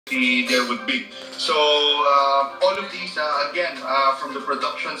there would be. So all of these, again, from the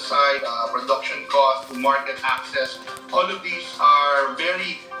production side, production cost to market access, all of these are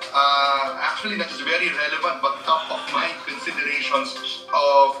very, actually not just very relevant, but top of mind considerations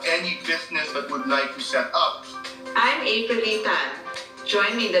of any business that would like to set up. I'm April Tan.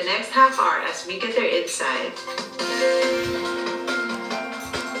 Join me in the next half hour as we get their insight.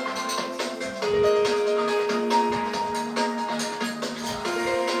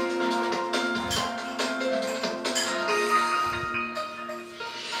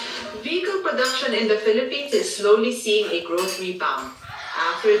 Vehicle production in the Philippines is slowly seeing a growth rebound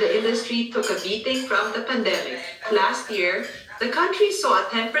after the industry took a beating from the pandemic. Last year, the country saw a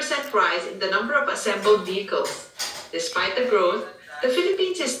 10% rise in the number of assembled vehicles. Despite the growth, the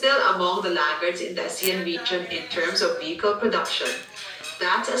Philippines is still among the laggards in the ASEAN region in terms of vehicle production.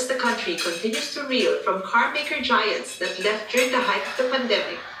 That's as the country continues to reel from carmaker giants that left during the height of the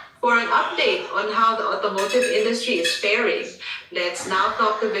pandemic. For an update on how the automotive industry is faring, let's now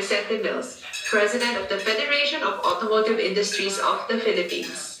talk to Vicente Mills, President of the Federation of Automotive Industries of the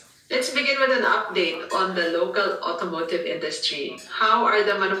Philippines. Let's begin with an update on the local automotive industry. How are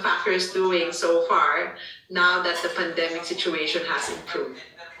the manufacturers doing so far now that the pandemic situation has improved?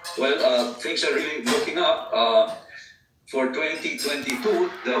 Well, things are really looking up. For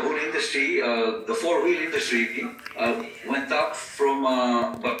 2022, the whole industry, the four-wheel industry, went up from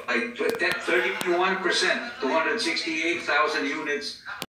by 31%, 268,000 units